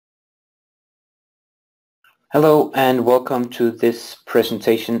Hello and welcome to this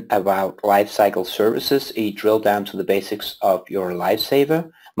presentation about Lifecycle Services, a drill down to the basics of your lifesaver.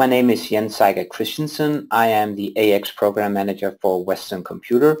 My name is Jens Seiger Christensen. I am the AX Program Manager for Western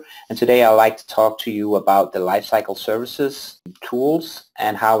Computer, and today I'd like to talk to you about the Lifecycle Services tools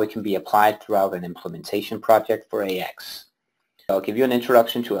and how it can be applied throughout an implementation project for AX. I'll give you an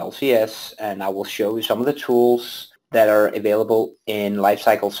introduction to LCS and I will show you some of the tools that are available in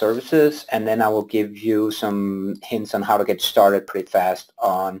Lifecycle Services, and then I will give you some hints on how to get started pretty fast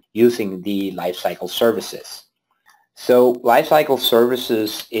on using the Lifecycle Services. So Lifecycle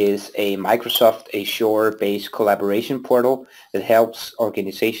Services is a Microsoft Azure-based collaboration portal that helps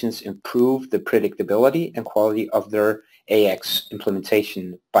organizations improve the predictability and quality of their AX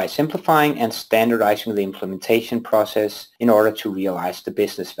implementation by simplifying and standardizing the implementation process in order to realize the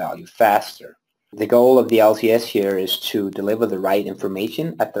business value faster. The goal of the LCS here is to deliver the right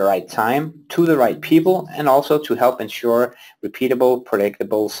information at the right time to the right people, and also to help ensure repeatable,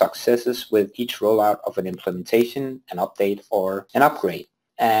 predictable successes with each rollout of an implementation, an update, or an upgrade.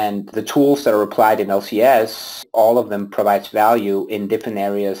 And the tools that are applied in LCS, all of them provides value in different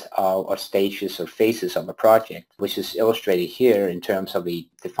areas or stages or phases of a project, which is illustrated here in terms of a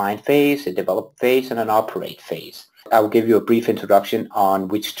define phase, a develop phase, and an operate phase. I will give you a brief introduction on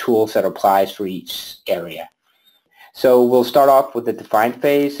which tools that applies for each area. So we'll start off with the define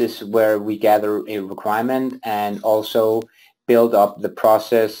phase. This is where we gather a requirement and also build up the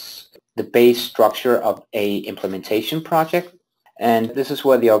process, the base structure of a implementation project. And this is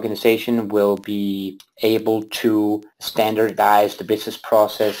where the organization will be able to standardize the business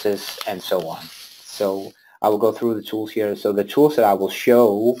processes and so on. So I will go through the tools here. So the tools that I will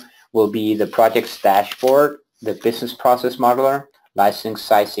show will be the project's dashboard, the business process modeler, license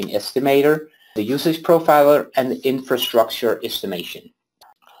sizing estimator, the usage profiler, and the infrastructure estimation.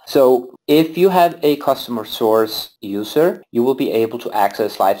 So if you have a customer source user, you will be able to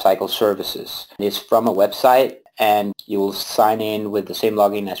access Lifecycle Services. It's from a website, and you will sign in with the same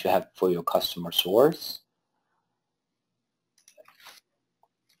login as you have for your customer source.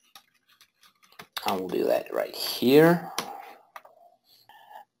 I will do that right here.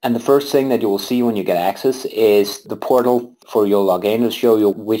 And the first thing that you will see when you get access is the portal for your login to show you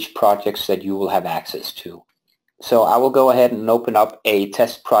which projects that you will have access to. So I will go ahead and open up a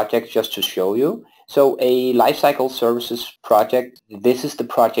test project just to show you. So a Lifecycle Services project, this is the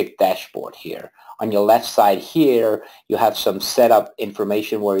project dashboard here. On your left side here, you have some setup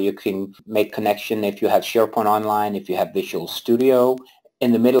information where you can make connection if you have SharePoint Online, if you have Visual Studio.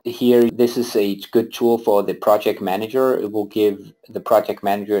 In the middle here, this is a good tool for the project manager. It will give the project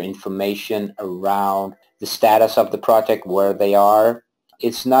manager information around the status of the project, where they are.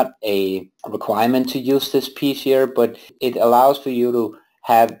 It's not a requirement to use this piece here, but it allows for you to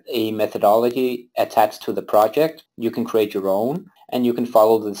have a methodology attached to the project. You can create your own, and you can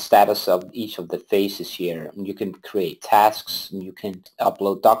follow the status of each of the phases here. And you can create tasks, and you can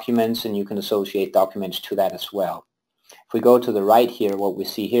upload documents, and you can associate documents to that as well. If we go to the right here, what we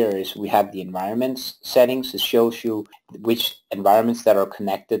see here is we have the environments settings. It shows you which environments that are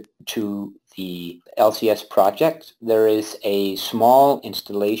connected to the LCS project. There is a small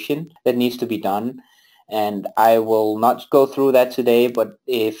installation that needs to be done, and I will not go through that today, but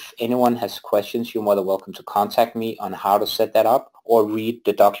if anyone has questions, you're more than welcome to contact me on how to set that up or read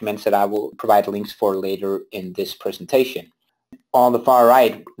the documents that I will provide links for later in this presentation. On the far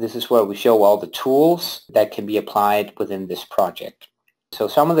right, this is where we show all the tools that can be applied within this project. So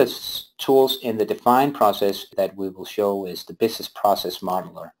some of the tools in the define process that we will show is the business process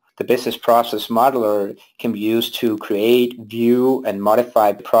modeler. The business process modeler can be used to create, view, and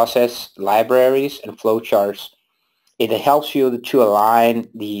modify process libraries and flowcharts. It helps you to align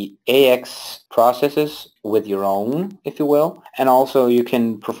the AX processes with your own, if you will, and also you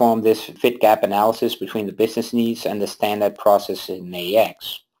can perform this fit gap analysis between the business needs and the standard process in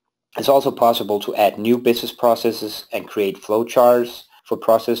AX. It's also possible to add new business processes and create flowcharts for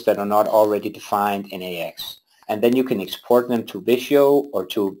processes that are not already defined in AX. And then you can export them to Visio or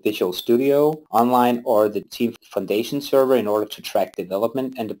to Visual Studio Online or the Team Foundation server in order to track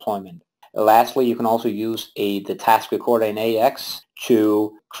development and deployment. Lastly, you can also use the task recorder in AX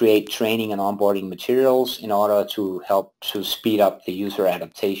to create training and onboarding materials in order to help to speed up the user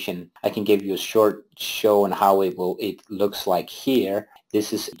adaptation. I can give you a short show on how it looks like here.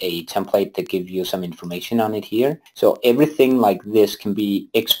 This is a template that gives you some information on it here. So everything like this can be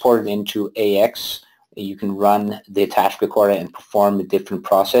exported into AX. You can run the task recorder and perform the different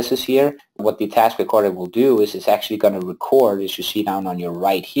processes here. What the task recorder will do is it's actually going to record, as you see down on your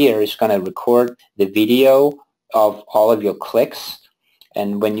right here, it's going to record the video of all of your clicks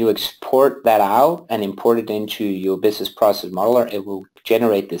And when you export that out and import it into your business process modeler, it will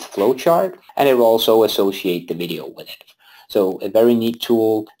generate this flowchart, and it will also associate the video with it. So a very neat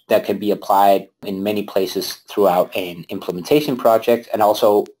tool that can be applied in many places throughout an implementation project and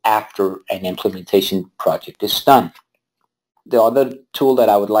also after an implementation project is done. The other tool that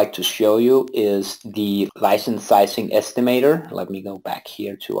I would like to show you is the license sizing estimator. Let me go back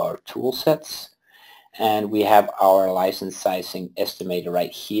here to our tool sets. And we have our license sizing estimator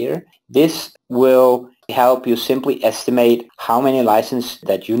right here. This will help you simply estimate how many licenses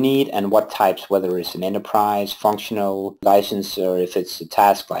that you need and what types, whether it's an enterprise, functional license, or if it's a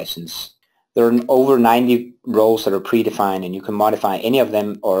task license. There are over 90 roles that are predefined, and you can modify any of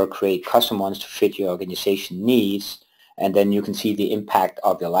them or create custom ones to fit your organization needs. And then you can see the impact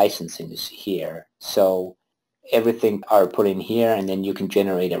of the licensing is here. So everything are put in here, and then you can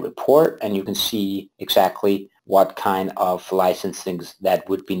generate a report, and you can see exactly what kind of licensings that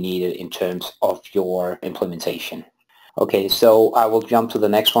would be needed in terms of your implementation. Okay, so I will jump to the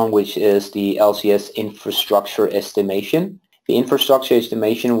next one, which is the LCS infrastructure estimation. The infrastructure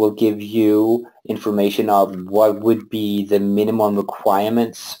estimation will give you information of what would be the minimum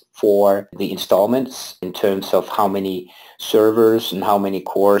requirements for the installments in terms of how many servers and how many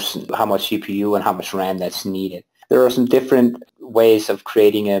cores, how much CPU and how much RAM that's needed. There are some different ways of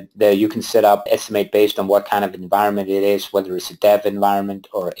creating that you can set up, estimate based on what kind of environment it is, whether it's a dev environment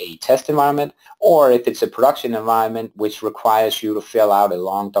or a test environment, or if it's a production environment, which requires you to fill out a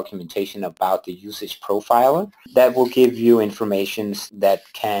long documentation about the usage profiler. That will give you information that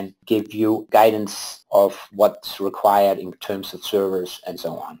can give you guidance of what's required in terms of servers and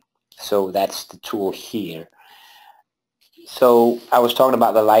so on. So that's the tool here. So I was talking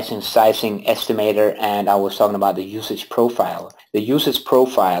about the license sizing estimator, and I was talking about the usage profiler. The usage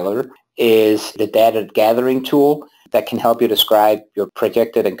profiler is the data gathering tool that can help you describe your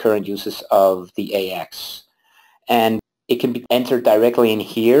projected and current uses of the AX. And it can be entered directly in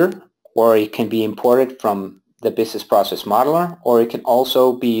here, or it can be imported from the business process modeler, or it can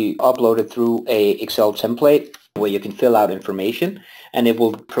also be uploaded through a Excel template where you can fill out information, and it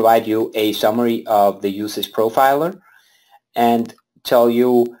will provide you a summary of the usage profiler and tell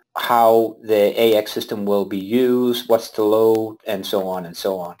you how the AX system will be used, what's the load, and so on and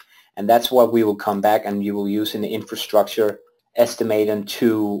so on. And that's what we will come back and you will use in the infrastructure estimator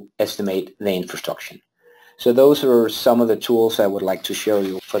to estimate the infrastructure. So those are some of the tools I would like to show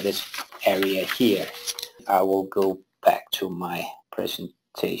you for this area here. I will go back to my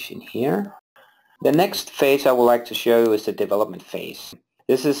presentation here. The next phase I would like to show you is the development phase.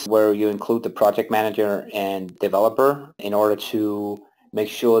 This is where you include the project manager and developer in order to make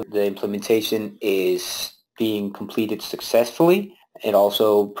sure the implementation is being completed successfully. It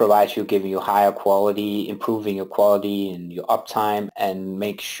also provides you, giving you higher quality, improving your quality and your uptime, and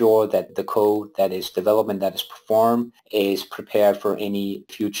make sure that the code that is development that is performed is prepared for any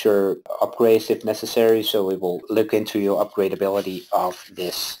future upgrades if necessary. So we will look into your upgradability of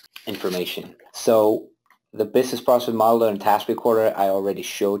this information. So the business process modeler and task recorder I already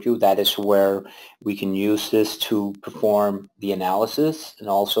showed you. That is where we can use this to perform the analysis and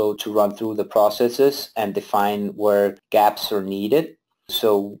also to run through the processes and define where gaps are needed.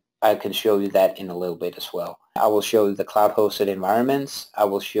 So I can show you that in a little bit as well. I will show you the cloud-hosted environments. I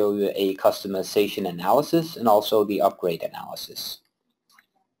will show you a customization analysis and also the upgrade analysis.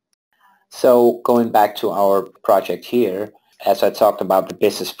 So going back to our project here, as I talked about the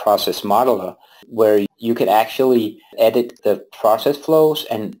business process modeler, where you can actually edit the process flows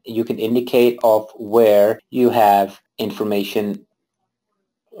and you can indicate of where you have information.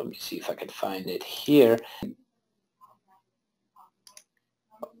 Let me see if I can find it here.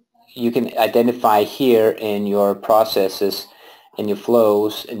 You can identify here in your processes, in your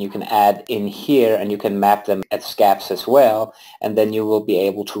flows, and you can add in here and you can map them as gaps as well, and then you will be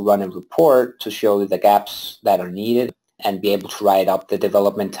able to run a report to show the gaps that are needed and be able to write up the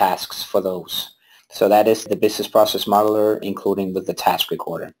development tasks for those. So that is the business process modeler, including with the task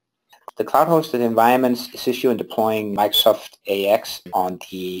recorder. The cloud-hosted environments assist you in deploying Microsoft AX on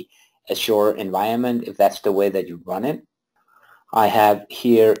the Azure environment if that's the way that you run it. I have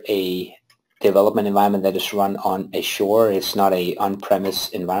here a development environment that is run on Azure. It's not a on-premise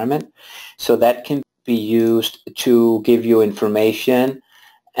environment. So that can be used to give you information,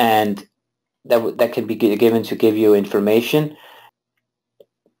 and that can be given to give you information,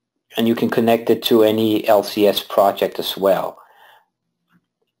 and you can connect it to any LCS project as well.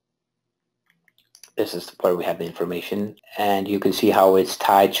 This is where we have the information, and you can see how it's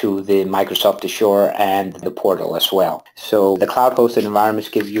tied to the Microsoft Azure and the portal as well. So the cloud-hosted environments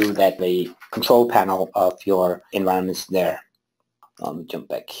give you the control panel of your environments there. Let me jump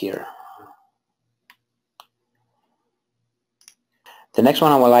back here. The next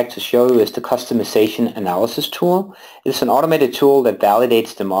one I would like to show you is the customization analysis tool. It's an automated tool that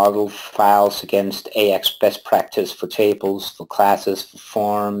validates the model files against AX best practice for tables, for classes, for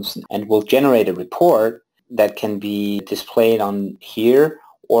forms, and will generate a report that can be displayed on here,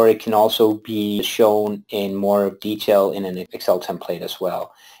 or it can also be shown in more detail in an Excel template as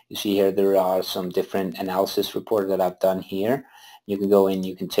well. You see here there are some different analysis reports that I've done here. You can go in,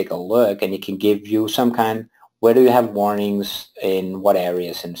 you can take a look, and it can give you some kind, where do you have warnings in what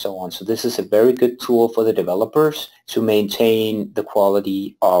areas and so on. So this is a very good tool for the developers to maintain the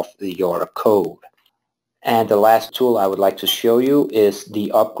quality of your code. And the last tool I would like to show you is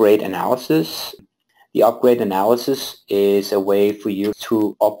the upgrade analysis. The upgrade analysis is a way for you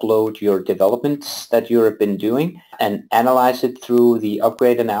to upload your developments that you have been doing and analyze it through the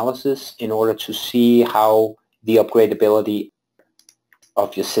upgrade analysis in order to see how the upgradability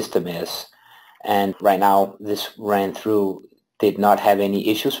of your system is. And right now this ran through, did not have any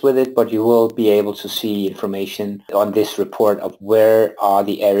issues with it, but you will be able to see information on this report of where are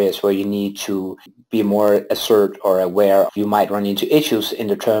the areas where you need to be more alert or aware. You might run into issues in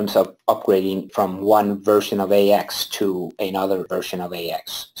the terms of upgrading from one version of AX to another version of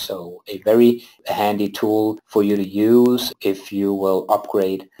AX. So a very handy tool for you to use if you will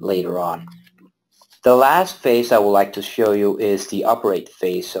upgrade later on. The last phase I would like to show you is the operate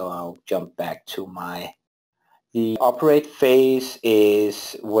phase, so I'll jump back to the operate phase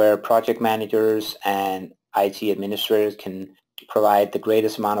is where project managers and IT administrators can provide the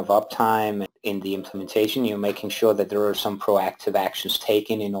greatest amount of uptime in the implementation. You're making sure that there are some proactive actions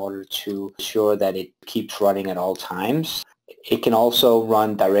taken in order to ensure that it keeps running at all times. It can also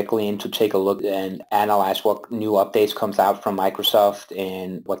run directly in to take a look and analyze what new updates comes out from Microsoft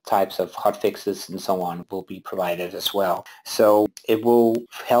and what types of hotfixes and so on will be provided as well. So it will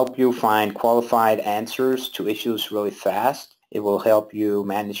help you find qualified answers to issues really fast. It will help you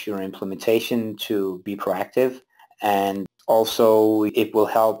manage your implementation to be proactive, and also it will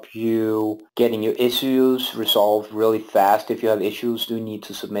help you getting your issues resolved really fast. If you have issues you need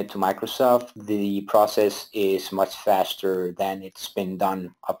to submit to Microsoft, the process is much faster than it's been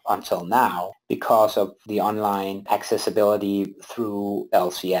done up until now because of the online accessibility through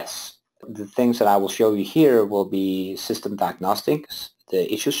LCS. The things that I will show you here will be system diagnostics,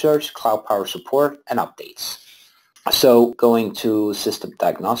 the issue search, cloud power support, and updates. So going to system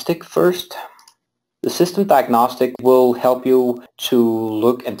diagnostic first. The system diagnostic will help you to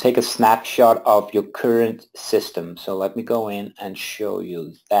look and take a snapshot of your current system. So let me go in and show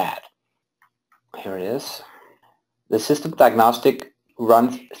you that. Here it is. The system diagnostic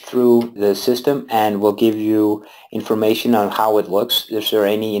runs through the system and will give you information on how it looks. Is there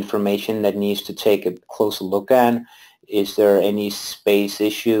any information that needs to take a closer look at? Is there any space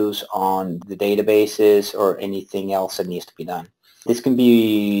issues on the databases or anything else that needs to be done? This can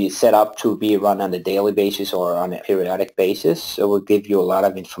be set up to be run on a daily basis or on a periodic basis, so it will give you a lot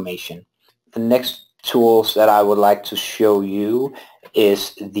of information. The next tools that I would like to show you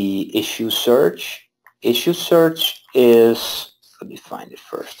is the issue search. Issue search is, let me find it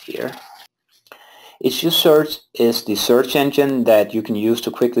first here. Issue search is the search engine that you can use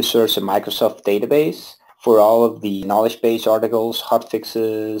to quickly search a Microsoft database for all of the knowledge base articles,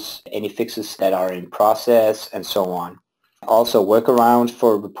 hotfixes, any fixes that are in process, and so on. Also workarounds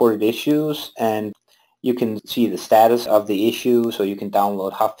for reported issues, and you can see the status of the issue, so you can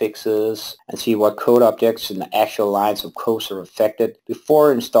download hotfixes and see what code objects and the actual lines of code are affected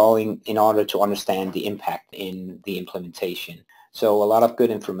before installing in order to understand the impact in the implementation. So a lot of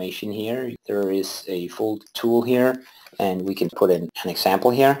good information here. There is a full tool here, and we can put in an example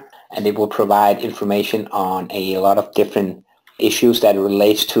here, and it will provide information on a lot of different issues that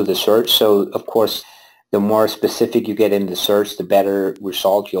relates to the search. So of course, the more specific you get in the search, the better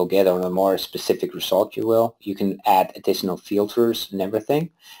result you'll get, or the more specific result you will. You can add additional filters and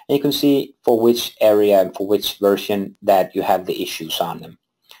everything. And you can see for which area and for which version that you have the issues on them.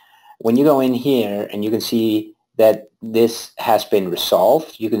 When you go in here and you can see that this has been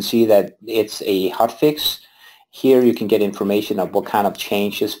resolved, you can see that it's a hotfix. Here you can get information of what kind of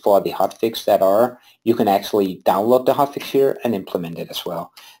changes for the hotfix that are. You can actually download the hotfix here and implement it as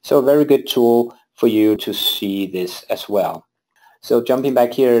well. So a very good tool for you to see this as well. So jumping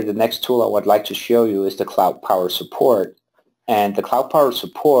back here, the next tool I would like to show you is the Cloud Power Support. And the Cloud Power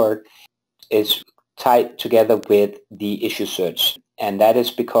Support is tied together with the issue search. And that is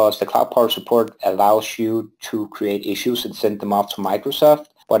because the Cloud Power Support allows you to create issues and send them off to Microsoft.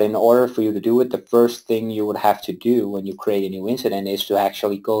 But in order for you to do it, the first thing you would have to do when you create a new incident is to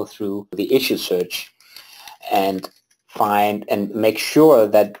actually go through the issue search. And find and make sure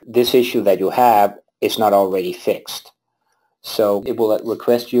that this issue that you have is not already fixed. So it will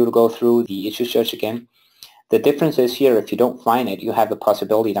request you to go through the issue search again. The difference is here, if you don't find it, you have the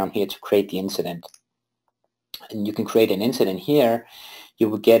possibility down here to create the incident. And you can create an incident here. You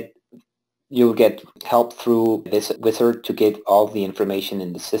will get help through this wizard to get all the information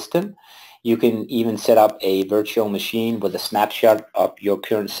in the system. You can even set up a virtual machine with a snapshot of your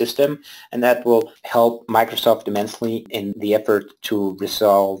current system, and that will help Microsoft immensely in the effort to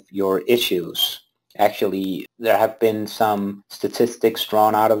resolve your issues. Actually, there have been some statistics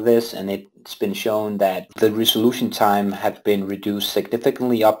drawn out of this, and it's been shown that the resolution time has been reduced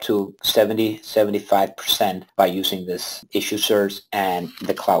significantly up to 70-75% by using this issue search and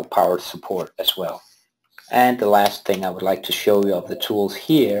the cloud-powered support as well. And the last thing I would like to show you of the tools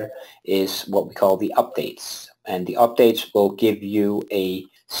here is what we call the updates. And the updates will give you a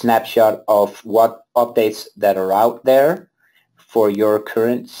snapshot of what updates that are out there for your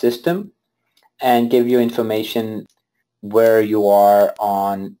current system and give you information where you are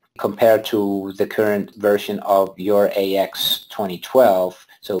on compared to the current version of your AX 2012.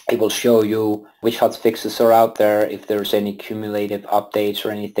 So it will show you which hotfixes are out there, if there's any cumulative updates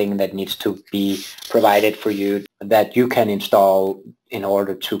or anything that needs to be provided for you that you can install in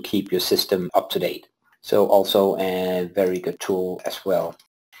order to keep your system up to date. So also a very good tool as well.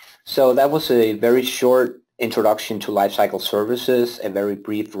 So that was a very short introduction to Lifecycle Services, a very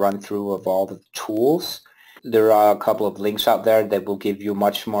brief run through of all the tools. There are a couple of links out there that will give you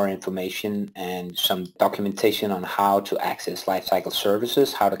much more information and some documentation on how to access Lifecycle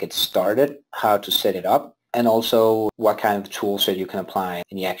Services, how to get started, how to set it up, and also what kind of tools that you can apply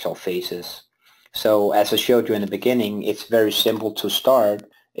in the actual phases. So as I showed you in the beginning, it's very simple to start.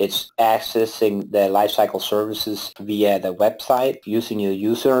 It's accessing the Lifecycle Services via the website, using your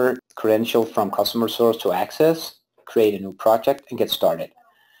user credential from customer source to access, create a new project, and get started.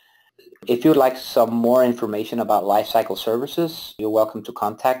 If you'd like some more information about Lifecycle Services, you're welcome to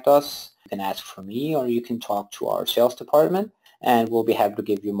contact us. You can ask for me, or you can talk to our sales department, and we'll be happy to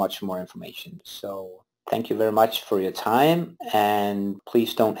give you much more information. So thank you very much for your time, and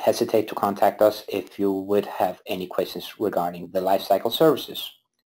please don't hesitate to contact us if you would have any questions regarding the Lifecycle Services.